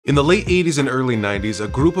In the late 80s and early 90s, a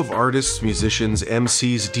group of artists, musicians,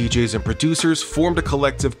 MCs, DJs, and producers formed a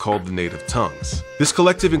collective called the Native Tongues. This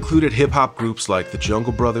collective included hip-hop groups like the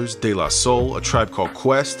Jungle Brothers, De La Soul, A Tribe Called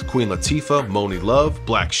Quest, Queen Latifah, Moni Love,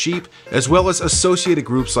 Black Sheep, as well as associated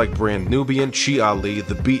groups like Brand Nubian, Chi Ali,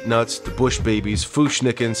 The Beatnuts, The Bush Babies,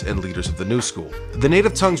 Fu-Schnickens, and leaders of the New School. The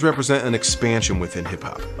Native Tongues represent an expansion within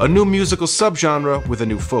hip-hop, a new musical subgenre with a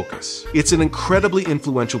new focus. It's an incredibly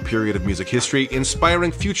influential period of music history,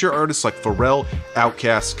 inspiring future artists like Pharrell,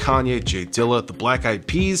 Outkast, Kanye, Jay Dilla, the Black Eyed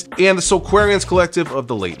Peas, and the Soulquarians collective of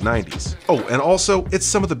the late 90s. Oh, and also, it's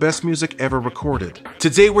some of the best music ever recorded.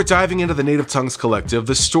 Today we're diving into the Native Tongues collective,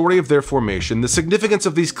 the story of their formation, the significance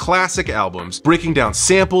of these classic albums, breaking down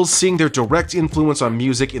samples, seeing their direct influence on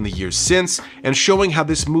music in the years since, and showing how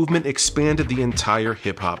this movement expanded the entire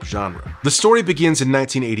hip-hop genre. The story begins in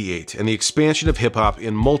 1988 and the expansion of hip-hop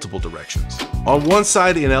in multiple directions. On one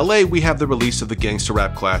side in LA, we have the release of the gangster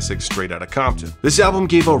rap classic Straight Outta Compton. This album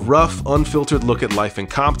gave a rough, unfiltered look at life in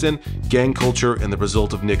Compton, gang culture, and the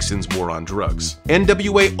result of Nixon's war on drugs.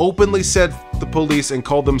 NWA openly said "F the police" and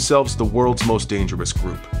called themselves the world's most dangerous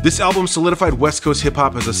group. This album solidified West Coast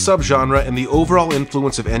hip-hop as a subgenre, and the overall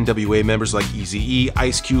influence of NWA members like Eazy-E,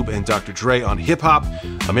 Ice Cube, and Dr. Dre on hip-hop,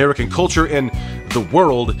 American culture, and the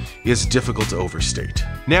world is difficult to overstate.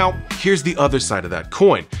 Now, here's the other side of that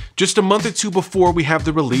coin. Just a month or two before, we have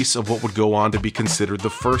the release of what would go on to be considered the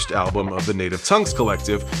first album of the Native Tongues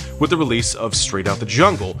collective, with the release of Straight Outta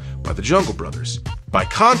Jungle by the Jungle Brothers. By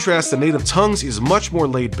contrast, the Native Tongues is much more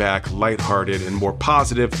laid back, lighthearted, and more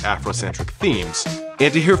positive, Afrocentric themes.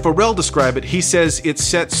 And to hear Pharrell describe it, he says it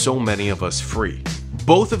set so many of us free.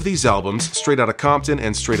 Both of these albums, Straight Outta Compton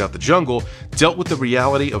and Straight Outta Jungle, dealt with the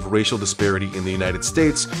reality of racial disparity in the United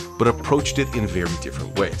States, but approached it in very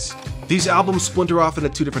different ways. These albums splinter off into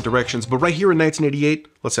two different directions, but right here in 1988,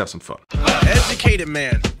 let's have some fun. Educated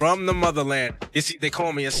man from the motherland. You see, they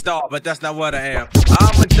call me a star, but that's not what I am.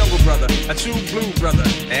 I'm a jungle brother, a true blue brother,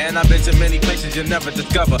 and I've been to many places you'll never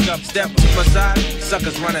discover. Step to my side,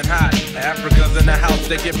 suckers running high. Africa's in the house,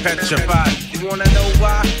 they get petrified. You wanna know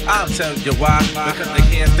why? I'll tell you why. Because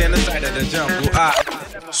they can't stand the sight of the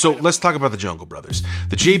jungle. So let's talk about the Jungle Brothers.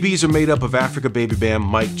 The JBs are made up of Africa Baby Bam,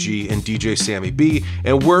 Mike G, and DJ Sammy B,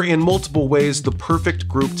 and were in multiple ways the perfect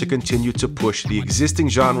group to continue to push the existing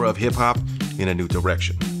genre of hip-hop in a new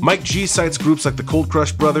direction. Mike G cites groups like the Cold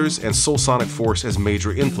Crush Brothers and Soul Sonic Force as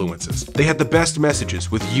major influences. They had the best messages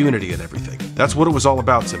with unity and everything. That's what it was all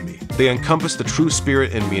about to me. They encompassed the true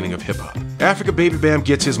spirit and meaning of hip-hop. Africa Baby Bam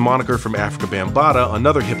gets his moniker from Africa Bambaataa,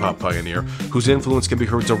 another hip-hop pioneer, whose influence can be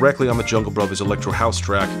heard directly on the Jungle Brothers electro house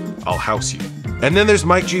track, I'll House You. And then there's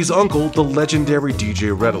Mike G's uncle, the legendary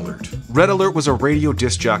DJ Red Alert. Red Alert was a radio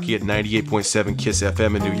disc jockey at 98.7 KISS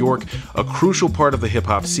FM in New York, a crucial part of the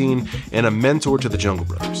hip-hop scene, and a mentor to the Jungle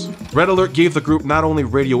Brothers. Red Alert gave the group not only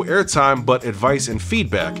radio airtime, but advice and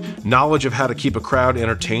feedback, knowledge of how to keep a crowd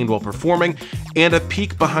entertained while performing, and a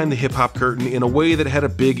peek behind the hip-hop curtain in a way that had a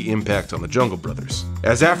big impact on the Jungle Brothers.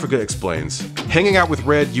 As Africa explains, hanging out with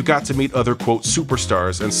Red, you got to meet other, quote,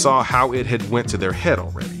 superstars and saw how it had went to their head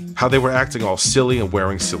already. How they were acting all silly and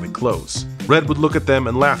wearing silly clothes. Red would look at them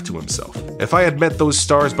and laugh to himself. If I had met those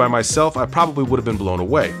stars by myself, I probably would have been blown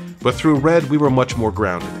away. But through Red, we were much more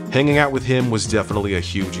grounded. Hanging out with him was definitely a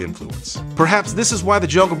huge influence. Perhaps this is why the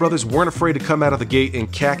Jungle Brothers weren't afraid to come out of the gate in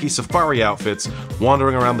khaki safari outfits,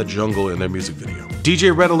 wandering around the jungle in their music video.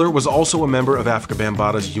 DJ Red Alert was also a member of Africa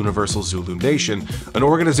Bambaataa's Universal Zulu Nation, an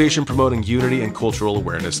organization promoting unity and cultural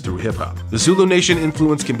awareness through hip-hop. The Zulu Nation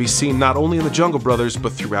influence can be seen not only in the Jungle Brothers,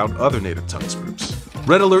 but throughout other Native Tongues groups.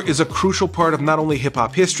 Red Alert is a crucial part of not only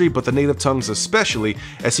hip-hop history, but the Native Tongues especially,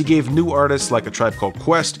 as he gave new artists like A Tribe Called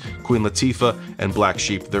Quest, Queen Latifah, and Black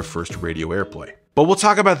Sheep their first radio airplay. But we'll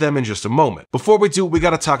talk about them in just a moment. Before we do, we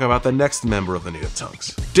gotta talk about the next member of the Native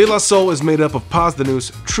Tongues. De La Soul is made up of Paz the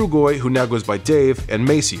Noose, Trugoy, who now goes by Dave, and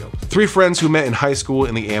Maceo, three friends who met in high school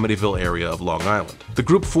in the Amityville area of Long Island. The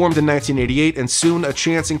group formed in 1988, and soon a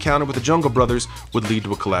chance encounter with the Jungle Brothers would lead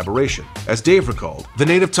to a collaboration. As Dave recalled, the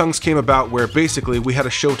Native Tongues came about where basically we had a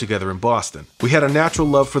show together in Boston. We had a natural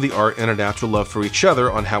love for the art and a natural love for each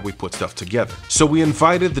other on how we put stuff together. So we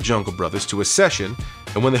invited the Jungle Brothers to a session,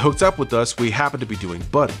 and when they hooked up with us, we happened to be doing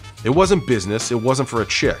Buddy. It wasn't business, it wasn't for a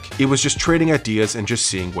chick. It was just trading ideas and just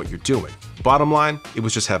seeing what you're doing. Bottom line, it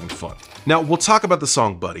was just having fun. Now, we'll talk about the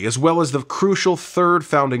song Buddy, as well as the crucial third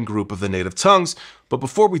founding group of the Native Tongues, but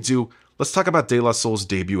before we do, let's talk about De La Soul's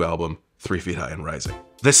debut album, 3 Feet High and Rising.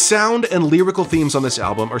 The sound and lyrical themes on this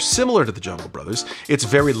album are similar to the Jungle Brothers. It's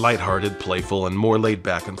very lighthearted, playful, and more laid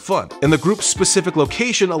back and fun. And the group's specific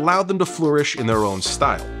location allowed them to flourish in their own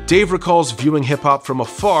style. Dave recalls viewing hip-hop from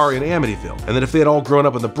afar in Amityville, and that if they had all grown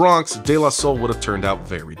up in the Bronx, De La Soul would have turned out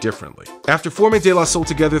very differently. After forming De La Soul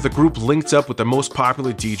together, the group linked up with the most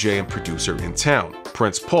popular DJ and producer in town,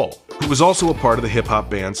 Prince Paul, who was also a part of the hip-hop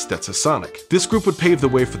band Stetsasonic. This group would pave the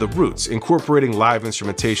way for the Roots, incorporating live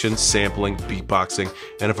instrumentation, sampling, beatboxing,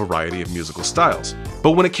 and a variety of musical styles.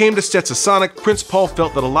 But when it came to Stetsasonic, Prince Paul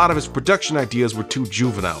felt that a lot of his production ideas were too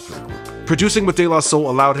juvenile for the group. Producing with De La Soul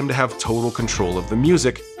allowed him to have total control of the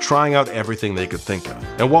music, trying out everything they could think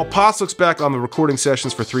of. And while Paz looks back on the recording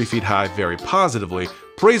sessions for 3 Feet High very positively,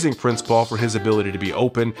 praising Prince Paul for his ability to be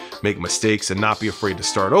open, make mistakes, and not be afraid to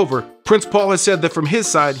start over, Prince Paul has said that from his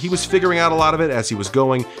side, he was figuring out a lot of it as he was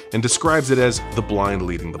going, and describes it as the blind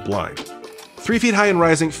leading the blind. 3 Feet High and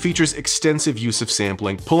Rising features extensive use of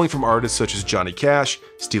sampling, pulling from artists such as Johnny Cash,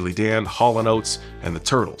 Steely Dan, Hall & Oates, and the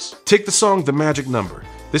Turtles. Take the song The Magic Number.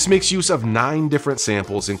 This makes use of 9 different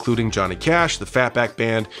samples, including Johnny Cash, the Fatback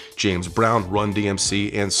Band, James Brown, Run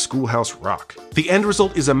DMC, and Schoolhouse Rock. The end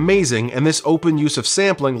result is amazing, and this open use of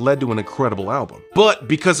sampling led to an incredible album. But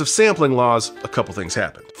because of sampling laws, a couple things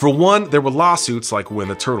happened. For one, there were lawsuits like when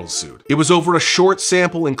the Turtles sued. It was over a short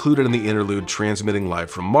sample included in the interlude Transmitting Live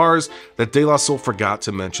from Mars that De La Soul forgot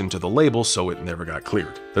to mention to the label, so it never got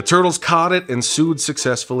cleared. The Turtles caught it and sued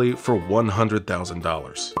successfully for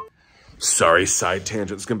 $100,000. Sorry, side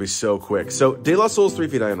tangent, it's gonna be so quick. So, De La Soul's 3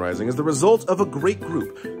 Feet High and Rising is the result of a great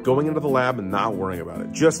group going into the lab and not worrying about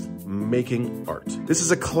it, just making art. This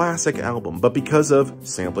is a classic album, but because of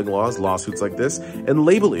sampling laws, lawsuits like this, and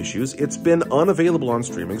label issues, it's been unavailable on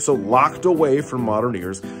streaming, so locked away from modern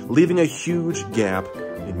ears, leaving a huge gap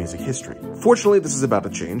in music history. Fortunately, this is about to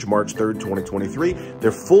change. March 3rd, 2023,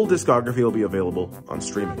 their full discography will be available on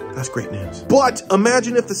streaming. That's great news. But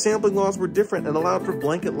imagine if the sampling laws were different and allowed for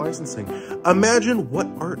blanket licensing. Imagine what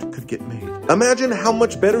art could get made. Imagine how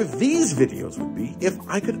much better these videos would be if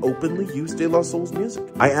I could openly use De La Soul's music.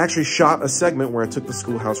 I actually shot a segment where I took the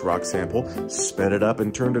Schoolhouse Rock sample, sped it up,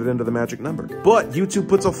 and turned it into The Magic Number. But YouTube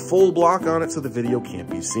puts a full block on it so the video can't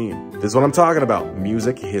be seen. This is what I'm talking about,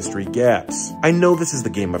 music history gaps. I know this is the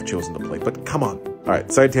game I've chosen to play, but come on.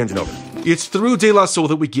 Alright, side tangent over. It's through De La Soul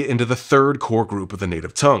that we get into the third core group of the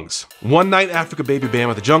Native Tongues. One night, Africa Baby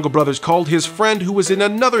Bam of the Jungle Brothers called his friend who was in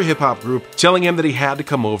another hip-hop group, telling him that he had to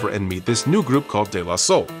come over and meet this new group called De La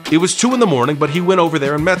Soul. It was 2 in the morning, but he went over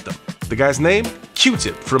there and met them. The guy's name?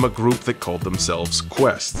 Q-Tip, from a group that called themselves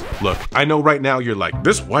Quest. Look, I know right now you're like,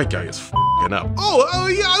 this white guy is f***ing up. Oh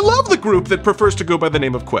yeah, I love the group that prefers to go by the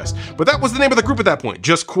name of Quest. But that was the name of the group at that point,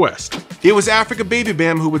 just Quest. It was Africa Baby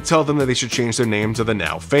Bam who would tell them that they should change their name to the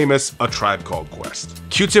now famous A Tribe Called Quest.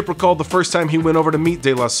 Q-Tip recalled the first time he went over to meet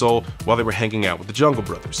De La Soul while they were hanging out with the Jungle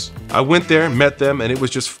Brothers. I went there, met them, and it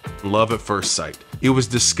was just love at first sight. It was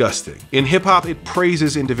disgusting. In hip-hop, it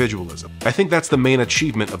praises individualism. I think that's the main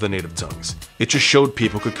achievement of the Native Tongues. It just showed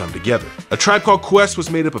people could come together. A Tribe Called Quest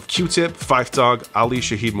was made up of Q-Tip, Phife Dawg, Ali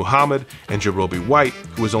Shaheed Muhammad, and Jarobi White,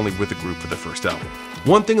 who was only with the group for the first album.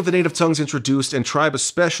 One thing that the Native Tongues introduced, and Tribe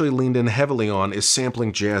especially leaned in heavily on, is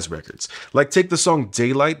sampling jazz records. Like take the song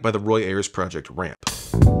Daylight by the Roy Ayers Project Ramp.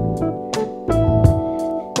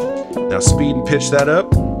 Now speed and pitch that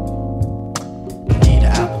up.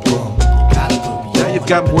 Now you've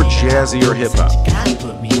got more jazzy or hip-hop.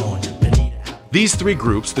 These 3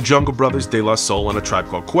 groups, the Jungle Brothers, De La Soul, and A Tribe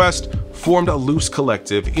Called Quest, formed a loose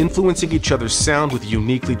collective, influencing each other's sound with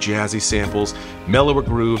uniquely jazzy samples, mellower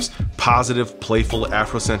grooves, positive, playful,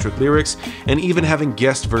 Afrocentric lyrics, and even having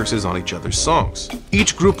guest verses on each other's songs.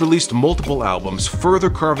 Each group released multiple albums, further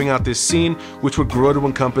carving out this scene, which would grow to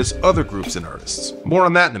encompass other groups and artists. More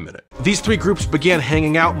on that in a minute. These 3 groups began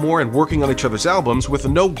hanging out more and working on each other's albums with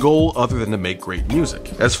no goal other than to make great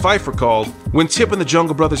music. As Phife recalled, when Tip and the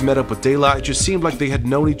Jungle Brothers met up with De La, it just seemed like they had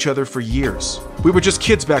known each other for years. We were just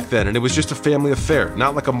kids back then, and it was just a family affair,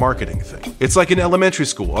 not like a marketing thing. It's like in elementary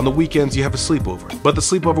school, on the weekends you have a sleepover, but the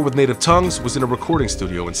sleepover with Native Tongues was in a recording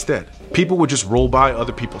studio instead. People would just roll by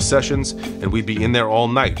other people's sessions, and we'd be in there all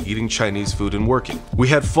night, eating Chinese food and working. We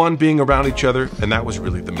had fun being around each other, and that was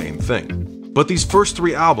really the main thing. But these first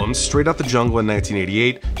 3 albums, Straight Outta Jungle in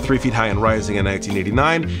 1988, 3 Feet High and Rising in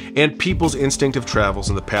 1989, and People's Instinctive Travels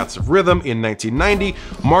in the Paths of Rhythm in 1990,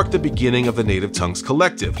 marked the beginning of the Native Tongues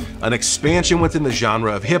Collective, an expansion within the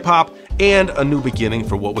genre of hip-hop, and a new beginning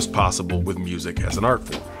for what was possible with music as an art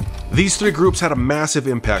form. These 3 groups had a massive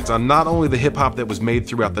impact on not only the hip-hop that was made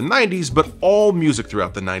throughout the 90s, but all music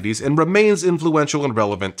throughout the 90s, and remains influential and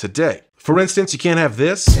relevant today. For instance, you can't have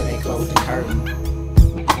this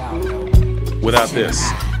without this.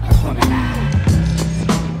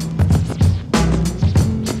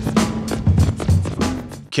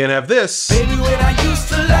 Can't have this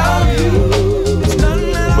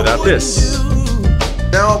without this.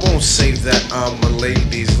 Now I won't say that I'm a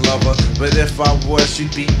ladies lover, but if I was,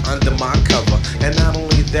 you'd be under my cover. And not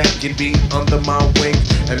only that, you'd be under my wing,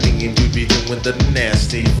 and me and you'd be doing the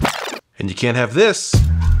nasty. And you can't have this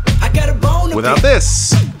without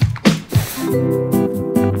this.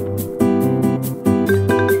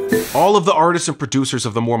 All of the artists and producers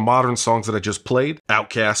of the more modern songs that I just played,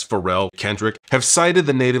 Outkast, Pharrell, Kendrick, have cited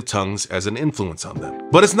the native tongues as an influence on them.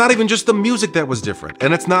 But it's not even just the music that was different,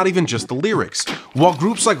 and it's not even just the lyrics. While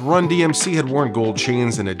groups like Run DMC had worn gold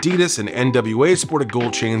chains and Adidas, and NWA sported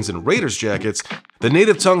gold chains and Raiders jackets, the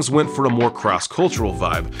native tongues went for a more cross-cultural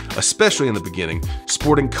vibe, especially in the beginning,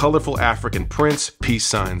 sporting colorful African prints, peace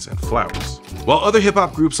signs, and flowers. While other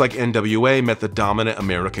hip-hop groups like NWA met the dominant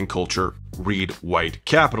American culture, read white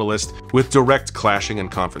capitalist, with direct clashing and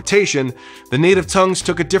confrontation, the native tongues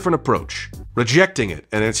took a different approach, rejecting it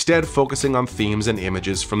and instead focusing on themes and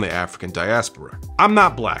images from the African diaspora. I'm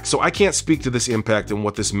not black, so I can't speak to this impact and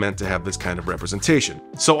what this meant to have this kind of representation,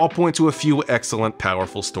 so I'll point to a few excellent,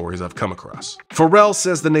 powerful stories I've come across. Pharrell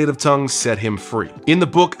says the native tongues set him free. In the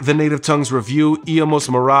book The Native Tongues Review, Iamos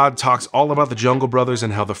Murad talks all about the Jungle Brothers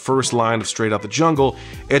and how the first line of Straight Outta the Jungle,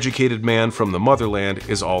 educated man from the motherland,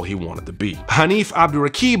 is all he wanted to be. Hanif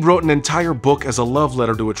Abdurraqib wrote an entire book as a love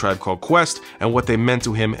letter to A Tribe Called Quest and what they meant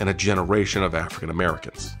to him and a generation of African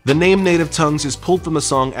Americans. The name Native Tongues is pulled from the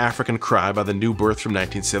song African Cry by the New Birth from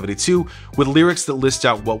 1972, with lyrics that list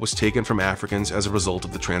out what was taken from Africans as a result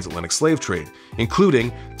of the transatlantic slave trade,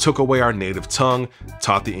 including took away our native tongue,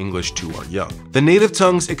 taught the English to our young. The Native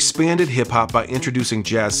Tongues expanded hip-hop by introducing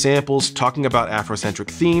jazz samples, talking about Afrocentric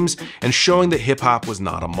themes, and showing that hip-hop was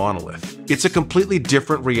not a monolith. It's a completely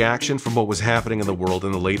different reaction from what was happening in the world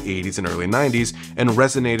in the late 80s and early 90s, and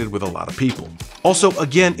resonated with a lot of people. Also,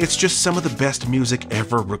 again, it's just some of the best music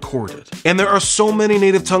ever recorded. And there are so many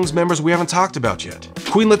Native Tongues members we haven't talked about yet.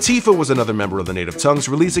 Queen Latifah was another member of the Native Tongues,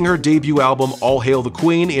 releasing her debut album All Hail the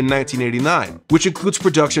Queen in 1989, which includes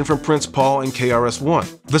production from Prince Paul and KRS-One.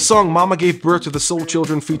 The song Mama Gave Birth to the Soul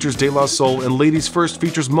Children features De La Soul, and Ladies First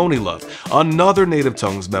features Moni Love, another Native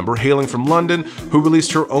Tongues member hailing from London who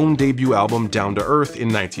released her own debut album Down to Earth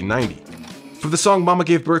in 1990. For the song Mama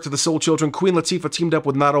Gave Birth to the Soul Children, Queen Latifah teamed up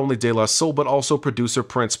with not only De La Soul but also producer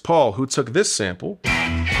Prince Paul, who took this sample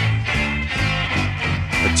and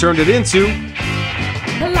turned it into...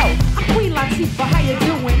 Hello, I'm Queen Latifah, how you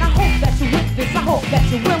doing? I hope that you're with this, I hope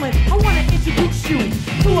that you're willing. I want to introduce you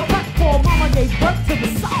to a track called Mama Gave Birth to the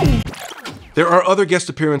Soul. There are other guest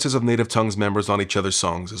appearances of Native Tongues members on each other's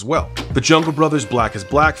songs as well. The Jungle Brothers' Black is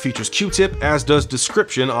Black features Q-Tip, as does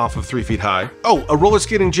Description off of 3 Feet High. Oh, a roller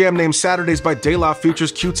skating jam named Saturdays by De La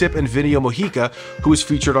features Q-Tip and Vinio Mojica, who is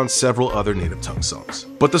featured on several other Native Tongues songs.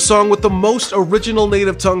 But the song with the most original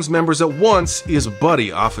Native Tongues members at once is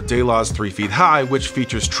Buddy off of De La's 3 Feet High, which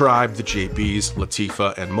features Tribe, the JBs,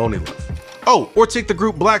 Latifah, and Moni Love. Oh, or take the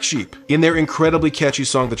group Black Sheep. In their incredibly catchy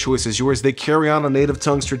song The Choice Is Yours, they carry on a Native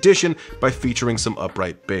Tongues tradition by featuring some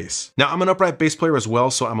upright bass. Now, I'm an upright bass player as well,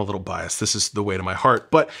 so I'm a little biased. This is the way to my heart.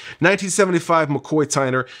 But 1975 McCoy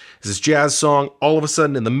Tyner is this jazz song. All of a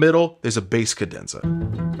sudden, in the middle, there's a bass cadenza.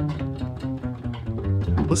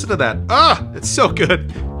 Listen to that. Ah, it's so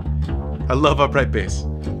good. I love upright bass.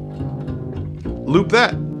 Loop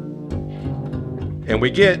that. And we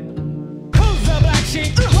get...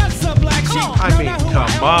 I mean,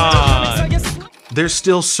 come on. There's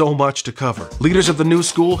still so much to cover. Leaders of the new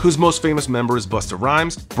school, whose most famous member is Busta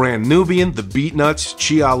Rhymes, Brand Nubian, the Beatnuts,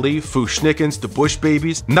 Chi Ali, Fu Schnickens, the Bush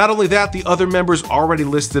Babies. Not only that, the other members already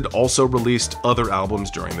listed also released other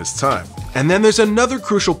albums during this time. And then there's another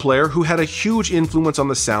crucial player who had a huge influence on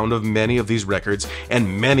the sound of many of these records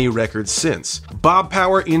and many records since. Bob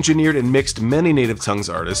Power engineered and mixed many Native Tongues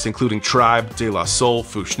artists, including Tribe, De La Soul,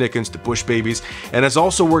 Fu Schnickens, the Bush Babies, and has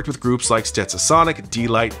also worked with groups like Stetsasonic,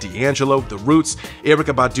 D-Light, D'Angelo, The Roots,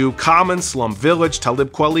 Erykah Badu, Common, Slum Village,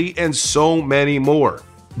 Talib Kweli, and so many more.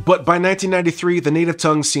 But by 1993, the Native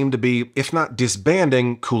Tongues seemed to be, if not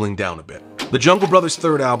disbanding, cooling down a bit. The Jungle Brothers'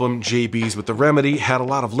 third album, JB's with the Remedy, had a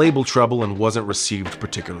lot of label trouble and wasn't received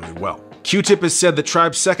particularly well. Q-Tip has said that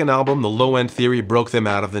Tribe's second album, The Low End Theory, broke them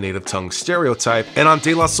out of the Native Tongue stereotype, and on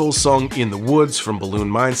De La Soul's song In the Woods from Balloon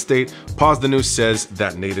Mind State, Pause the News says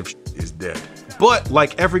that native is dead. But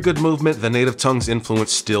like every good movement, the Native Tongues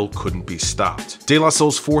influence still couldn't be stopped. De La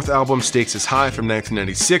Soul's fourth album, Stakes is High from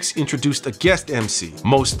 1996, introduced a guest MC,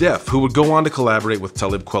 Mos Def, who would go on to collaborate with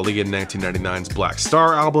Talib Kweli in 1999's Black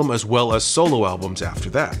Star album, as well as solo albums after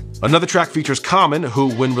that. Another track features Common,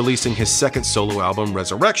 who, when releasing his second solo album,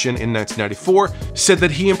 Resurrection, in 1994, said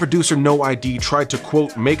that he and producer No ID tried to,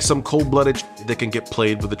 quote, make some cold-blooded shit that can get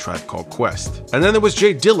played with a Tribe Called Quest. And then there was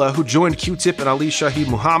Jay Dilla, who joined Q-Tip and Ali Shaheed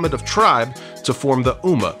Muhammad of Tribe to form the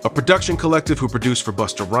Ummah, a production collective who produced for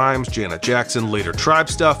Busta Rhymes, Janet Jackson, later Tribe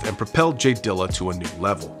Stuff, and propelled Jay Dilla to a new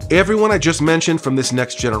level. Everyone I just mentioned from this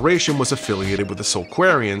next generation was affiliated with the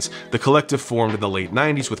Soulquarians, the collective formed in the late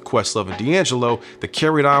 90s with Questlove and D'Angelo that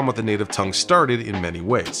carried on what the Native Tongues started in many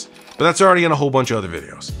ways. But that's already in a whole bunch of other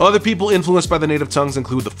videos. Other people influenced by the Native Tongues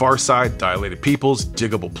include The Pharcyde, Dilated Peoples,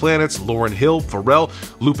 Diggable Planets, Lauryn Hill, Pharrell,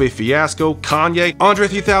 Lupe Fiasco, Kanye. Andre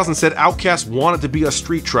 3000 said Outkast wanted to be a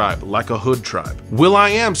street tribe, like a hood tribe.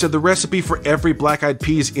 will.i.am said the recipe for every Black Eyed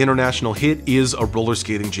Peas international hit is a roller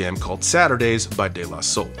skating jam called Saturdays by De La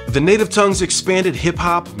Soul. The Native Tongues expanded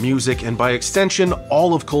hip-hop, music, and by extension,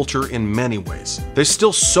 all of culture in many ways. There's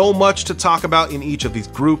still so much to talk about in each of these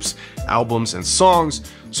groups, albums, and songs,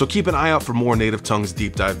 so keep an eye out for more Native Tongues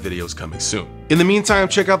deep dive videos coming soon. In the meantime,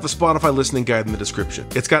 check out the Spotify listening guide in the description.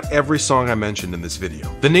 It's got every song I mentioned in this video.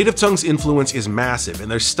 The Native Tongues influence is massive, and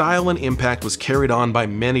their style and impact was carried on by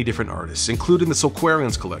many different artists, including the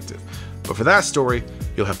Soulquarians collective. But for that story,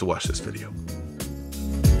 you'll have to watch this video.